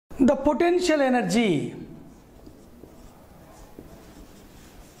The potential energy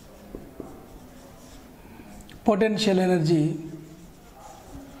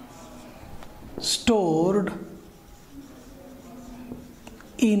stored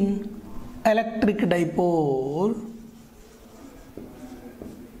in electric dipole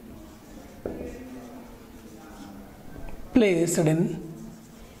placed in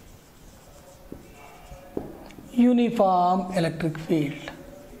uniform electric field.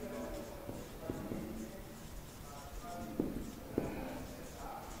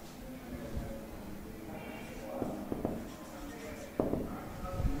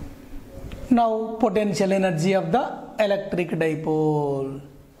 Now, potential energy of the electric dipole.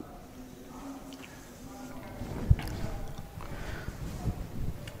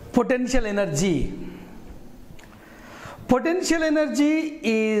 Potential energy. Potential energy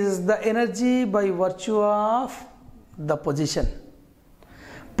is the energy by virtue of the position.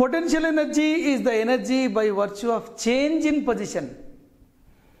 Potential energy is the energy by virtue of change in position,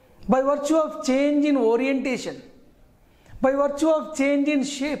 by virtue of change in orientation, by virtue of change in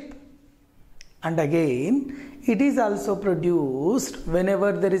shape. And again, it is also produced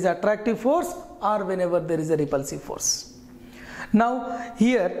whenever there is attractive force or whenever there is a repulsive force. Now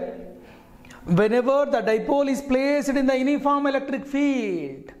here, whenever the dipole is placed in the uniform electric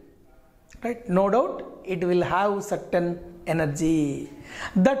field, right, no doubt it will have certain energy.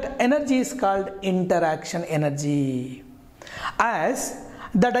 That energy is called interaction energy. As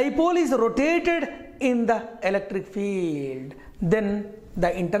the dipole is rotated in the electric field, then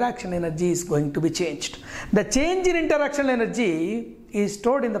the interaction energy is going to be changed. The change in interaction energy is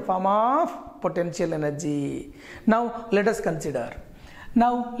stored in the form of potential energy. Now let us consider.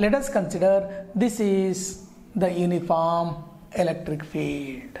 This is the uniform electric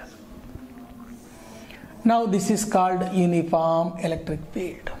field. Now this is called uniform electric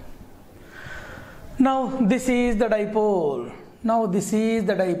field. Now this is the dipole.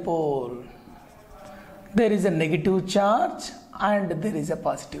 There is a negative charge and there is a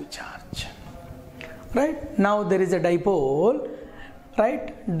positive charge. Right? Now there is a dipole,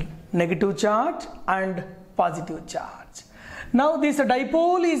 right? Negative charge and positive charge. Now this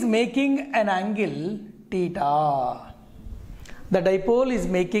dipole is making an angle theta. The dipole is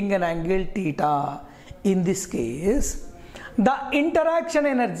making an angle theta. In this case, the interaction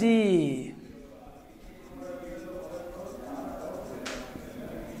energy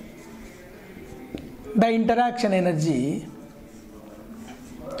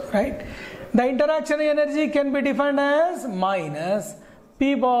right? The interaction energy can be defined as minus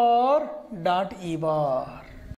P bar dot E bar.